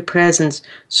through your presence,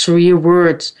 through your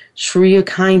words, through your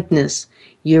kindness.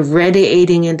 You're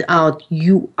radiating it out.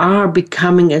 You are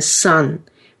becoming a sun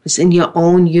within your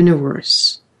own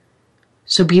universe.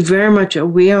 So be very much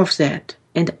aware of that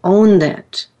and own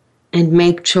that and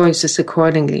make choices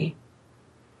accordingly.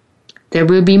 There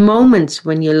will be moments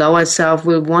when your lower self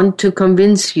will want to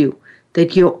convince you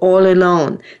that you're all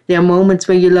alone. There are moments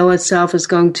where your lower self is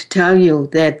going to tell you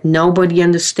that nobody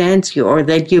understands you or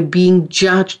that you're being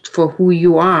judged for who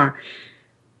you are.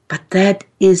 But that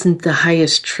isn't the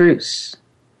highest truth.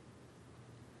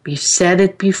 We've said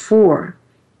it before.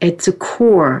 At the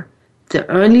core,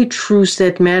 the only truth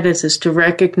that matters is to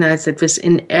recognize that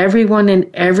within everyone and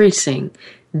everything,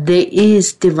 there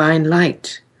is divine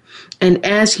light. And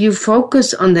as you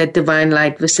focus on that divine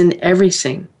light within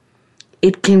everything,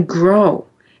 it can grow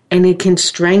and it can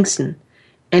strengthen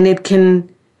and it can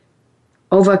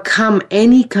overcome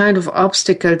any kind of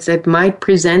obstacles that might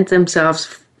present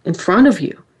themselves in front of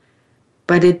you.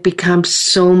 But it becomes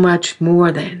so much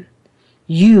more than.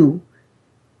 You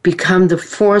become the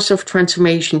force of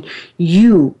transformation.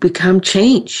 You become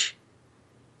change.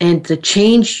 And the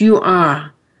change you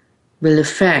are will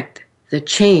affect the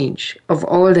change of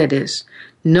all that is,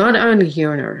 not only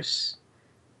here on earth,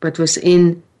 but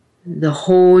within the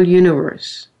whole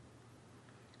universe.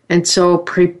 And so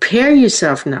prepare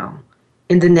yourself now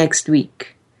in the next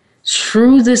week.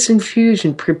 Through this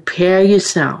infusion, prepare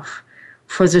yourself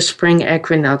for the spring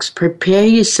equinox. Prepare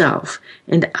yourself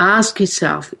and ask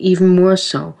yourself even more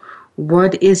so,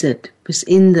 what is it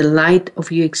within the light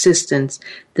of your existence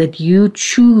that you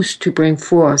choose to bring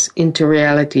forth into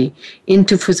reality,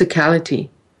 into physicality?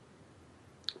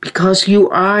 Because you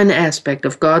are an aspect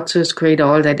of God, source, creator,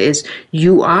 all that is.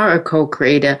 You are a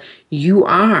co-creator. You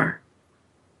are,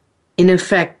 in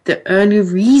effect, the only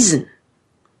reason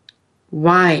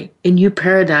why a new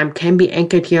paradigm can be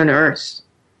anchored here on earth.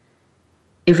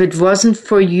 If it wasn't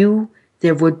for you,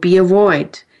 there would be a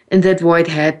void, and that void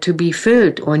had to be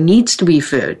filled, or needs to be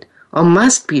filled, or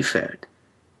must be filled.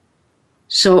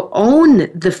 So own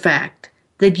the fact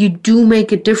that you do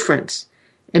make a difference,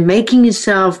 and making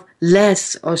yourself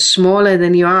less or smaller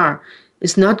than you are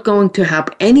is not going to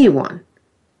help anyone,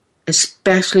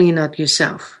 especially not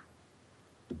yourself.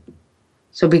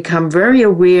 So become very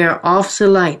aware of the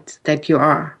light that you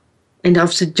are and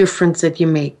of the difference that you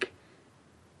make,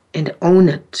 and own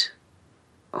it.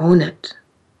 Own it.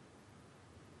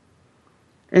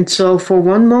 And so for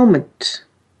one moment,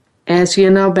 as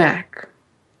you're now back,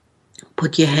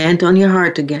 put your hand on your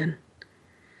heart again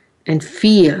and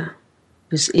feel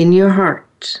within your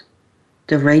heart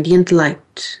the radiant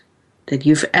light that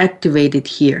you've activated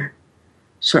here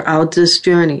throughout this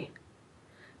journey,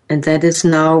 and that is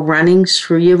now running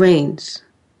through your veins,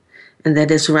 and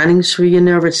that is running through your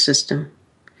nervous system,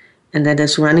 and that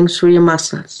is running through your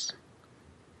muscles.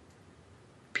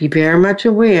 Be very much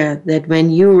aware that when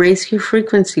you raise your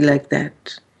frequency like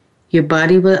that, your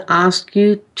body will ask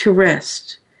you to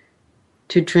rest,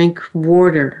 to drink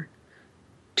water,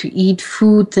 to eat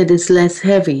food that is less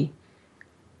heavy,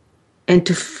 and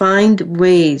to find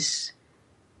ways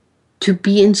to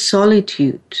be in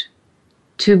solitude,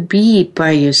 to be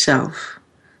by yourself,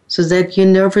 so that your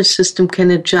nervous system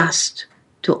can adjust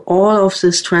to all of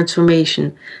this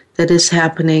transformation that is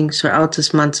happening throughout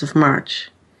this month of March.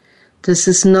 This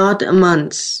is not a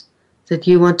month that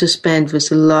you want to spend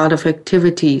with a lot of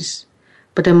activities,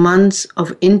 but a month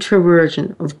of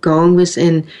introversion, of going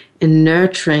within and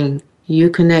nurturing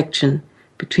your connection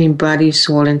between body,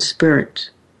 soul, and spirit.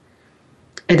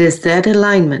 It is that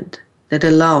alignment that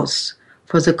allows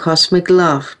for the cosmic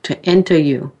love to enter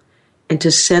you and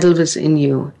to settle within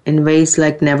you in ways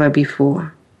like never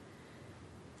before.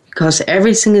 Because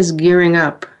everything is gearing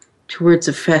up towards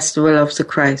the festival of the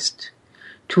Christ,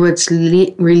 towards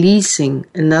releasing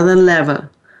another level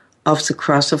of the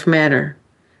cross of matter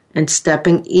and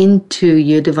stepping into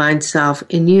your divine self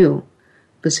in you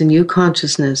with a new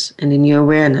consciousness and a new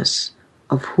awareness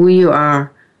of who you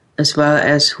are as well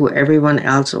as who everyone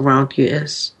else around you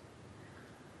is.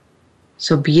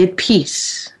 So be at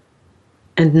peace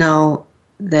and know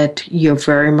that you're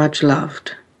very much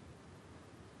loved.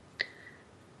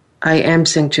 I am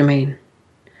Saint Germain,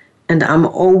 and I'm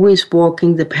always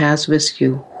walking the path with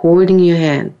you, holding your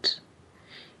hand.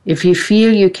 If you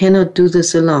feel you cannot do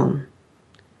this alone,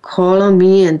 call on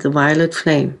me and the violet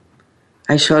flame.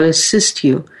 I shall assist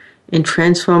you in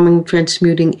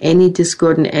transmuting any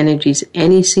discordant energies,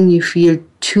 anything you feel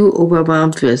too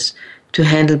overwhelmed with to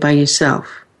handle by yourself.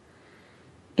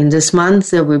 In this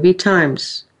month, there will be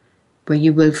times where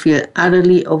you will feel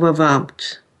utterly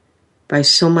overwhelmed by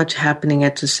so much happening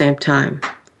at the same time,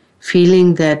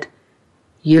 feeling that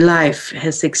your life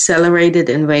has accelerated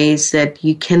in ways that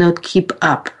you cannot keep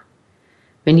up.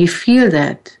 When you feel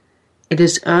that, it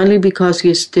is only because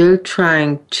you're still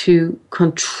trying to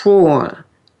control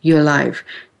your life,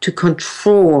 to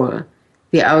control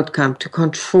the outcome, to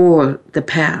control the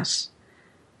path.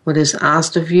 What is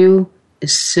asked of you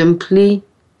is simply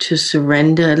to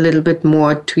surrender a little bit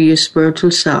more to your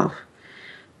spiritual self,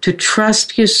 to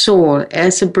trust your soul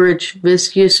as a bridge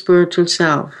with your spiritual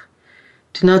self,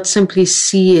 to not simply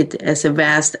see it as a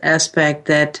vast aspect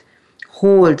that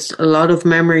holds a lot of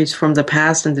memories from the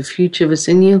past and the future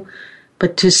within you,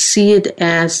 but to see it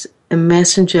as a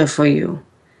messenger for you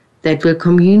that will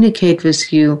communicate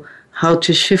with you how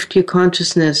to shift your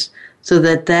consciousness so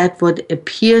that what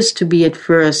appears to be at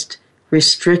first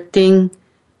restricting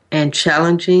and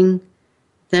challenging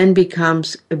then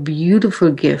becomes a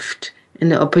beautiful gift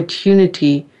and an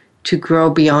opportunity to grow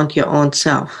beyond your own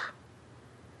self.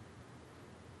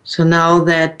 So now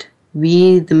that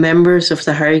we, the members of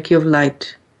the Hierarchy of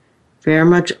Light, very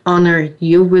much honor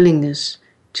your willingness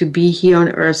to be here on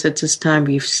earth at this time,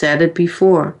 we've said it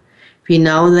before, we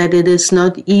know that it is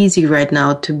not easy right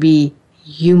now to be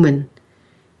human,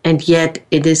 and yet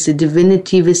it is the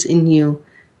divinity within you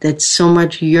that so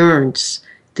much yearns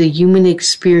the human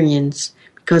experience,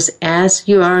 because as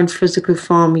you are in physical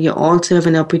form, you also have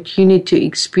an opportunity to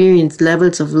experience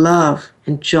levels of love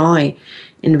and joy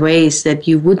in ways that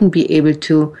you wouldn't be able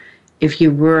to if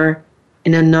you were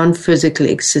in a non-physical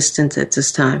existence at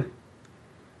this time.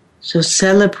 So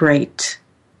celebrate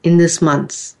in this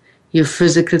month your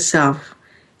physical self,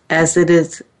 as it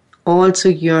is also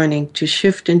yearning to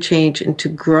shift and change and to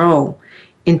grow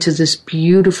into this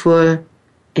beautiful,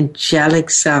 angelic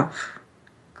self,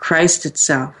 Christ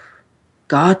itself,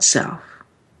 God's self.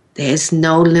 There is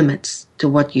no limits to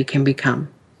what you can become.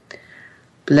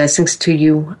 Blessings to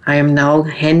you. I am now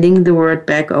handing the word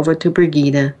back over to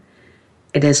Brigitte.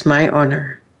 It is my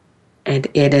honor, and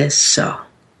it is so.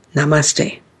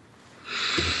 Namaste.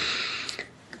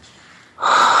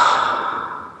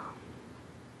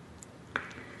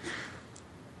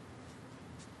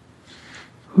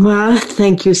 Well,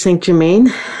 thank you, Saint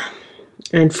Germain.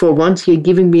 And for once, you're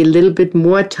giving me a little bit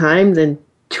more time than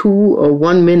 2 or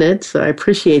 1 minute, so I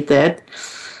appreciate that.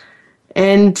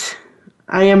 And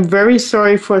I am very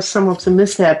sorry for some of the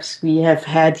mishaps we have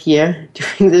had here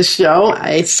during the show.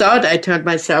 I thought I turned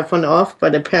my cell phone off,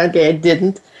 but apparently I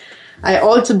didn't. I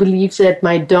also believe that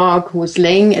my dog, who was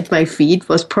laying at my feet,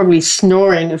 was probably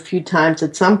snoring a few times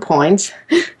at some points.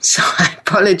 So I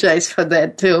apologize for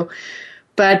that too.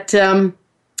 But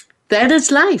that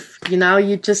is life. You know,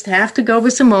 you just have to go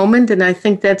with the moment. And I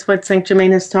think that's what Saint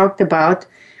Germain has talked about.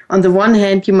 On the one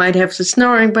hand, you might have the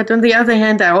snoring, but on the other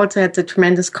hand, I also had the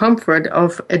tremendous comfort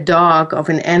of a dog, of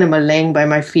an animal laying by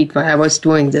my feet while I was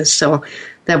doing this. So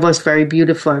that was very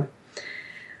beautiful.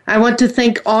 I want to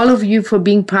thank all of you for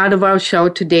being part of our show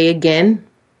today again.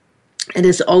 It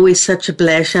is always such a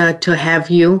pleasure to have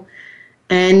you.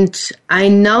 And I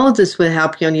know this will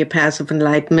help you on your path of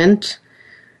enlightenment.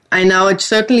 I know it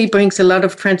certainly brings a lot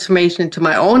of transformation into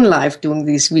my own life doing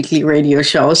these weekly radio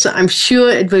shows. So I'm sure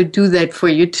it will do that for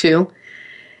you too.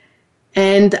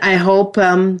 And I hope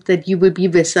that you will be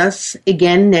with us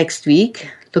again next week.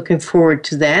 Looking forward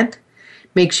to that.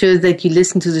 Make sure that you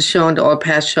listen to the show and all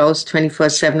past shows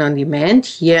 24/7 on demand,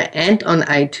 here and on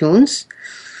iTunes.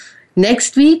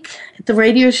 Next week at the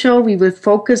radio show, we will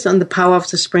focus on the power of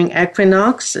the spring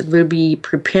equinox. It will be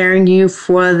preparing you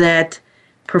for that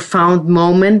profound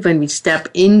moment when we step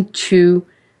into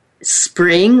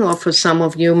spring, or for some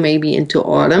of you, maybe into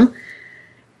autumn.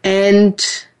 And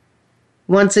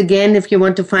once again, if you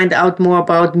want to find out more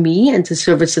about me and the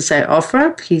services I offer,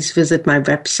 please visit my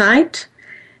website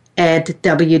at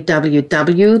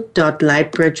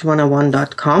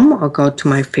www.lightbridge101.com or go to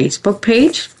my Facebook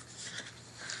page.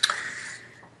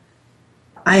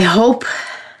 I hope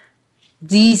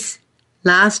these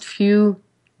last few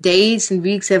days and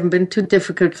weeks haven't been too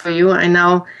difficult for you. I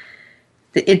know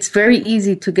it's very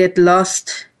easy to get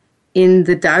lost in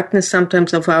the darkness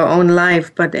sometimes of our own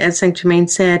life, but as Saint Germain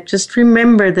said, just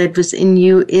remember that within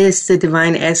you is the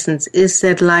divine essence, is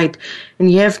that light.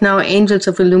 And you have now angels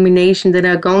of illumination that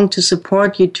are going to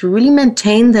support you to really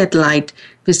maintain that light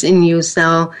within you,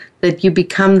 so that you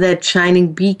become that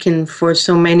shining beacon for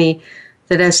so many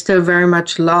that are still very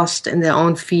much lost in their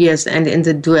own fears and in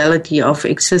the duality of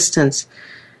existence.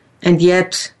 And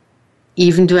yet,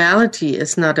 even duality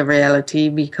is not a reality,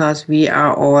 because we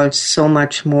are all so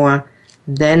much more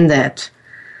than that.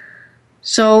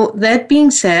 So that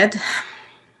being said,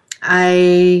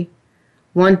 I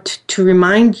want to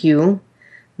remind you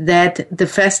that the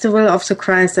Festival of the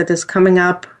Christ that is coming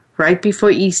up right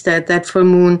before Easter, that full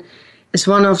moon, is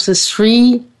one of the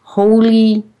 3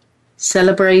 holy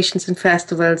celebrations and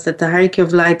festivals that the Hierarchy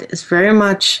of Light is very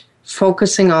much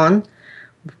focusing on.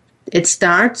 It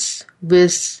starts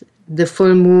with the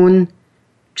full moon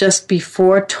just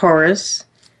before Taurus.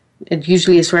 It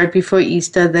usually is right before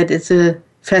Easter. That is a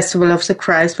festival of the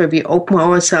Christ where we open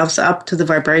ourselves up to the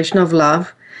vibration of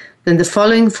love. Then the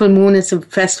following full moon is a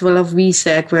festival of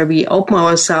Vesak, where we open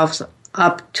ourselves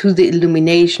up to the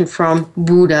illumination from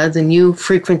Buddha, the new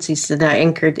frequencies that are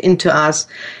anchored into us.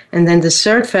 And then the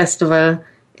 3rd festival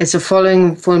is the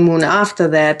following full moon after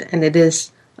that, and it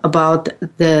is about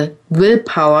the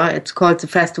willpower. It's called the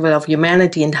Festival of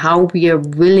Humanity, and how we are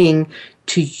willing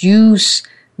to use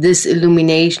this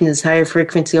illumination, this higher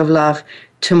frequency of love,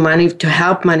 to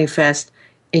help manifest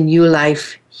a new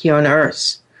life here on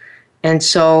Earth. And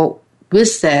so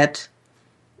with that,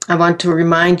 I want to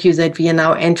remind you that we are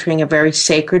now entering a very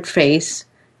sacred phase,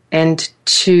 and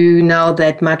to know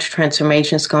that much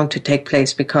transformation is going to take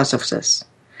place because of this.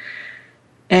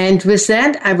 And with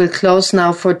that, I will close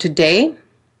now for today.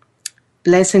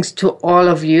 Blessings to all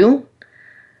of you.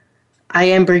 I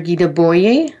am Brigitte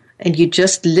Boyer, and you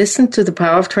just listened to The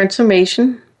Power of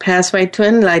Transformation, Pathway to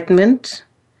Enlightenment.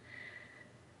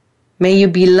 May you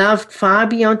be loved far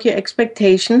beyond your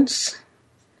expectations.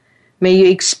 May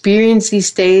you experience these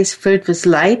days filled with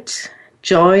light,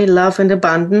 joy, love, and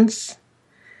abundance.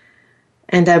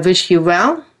 And I wish you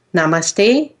well.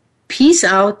 Namaste, peace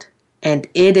out, and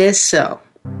it is so.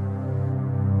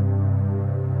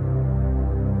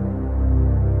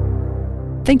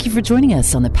 Thank you for joining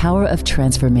us on The Power of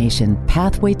Transformation,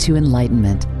 Pathway to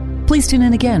Enlightenment. Please tune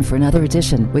in again for another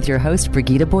edition with your host,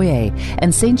 Brigitte Boyer,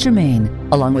 and Saint Germain,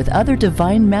 along with other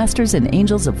divine masters and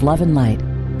angels of love and light,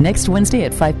 next Wednesday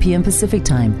at 5 p.m. Pacific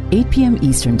Time, 8 p.m.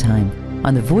 Eastern Time,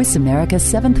 on the Voice America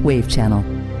 7th Wave Channel.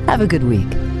 Have a good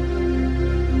week.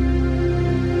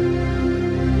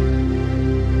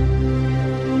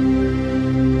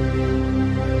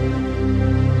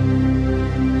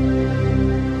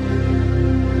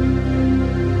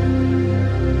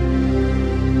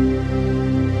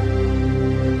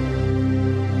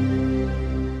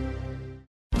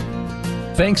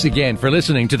 Thanks again for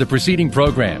listening to the preceding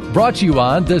program, brought to you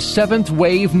on the 7th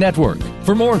Wave Network.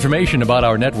 For more information about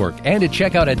our network and to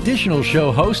check out additional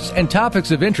show hosts and topics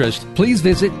of interest, please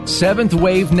visit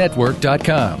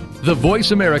 7thwavenetwork.com. The Voice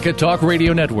America Talk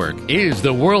Radio Network is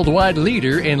the worldwide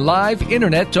leader in live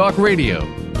Internet talk radio.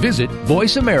 Visit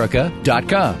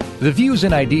voiceamerica.com. The views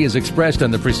and ideas expressed on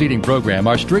the preceding program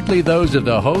are strictly those of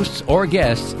the hosts or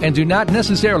guests and do not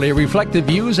necessarily reflect the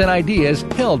views and ideas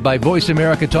held by Voice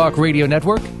America Talk Radio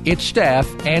Network, its staff,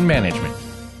 and management.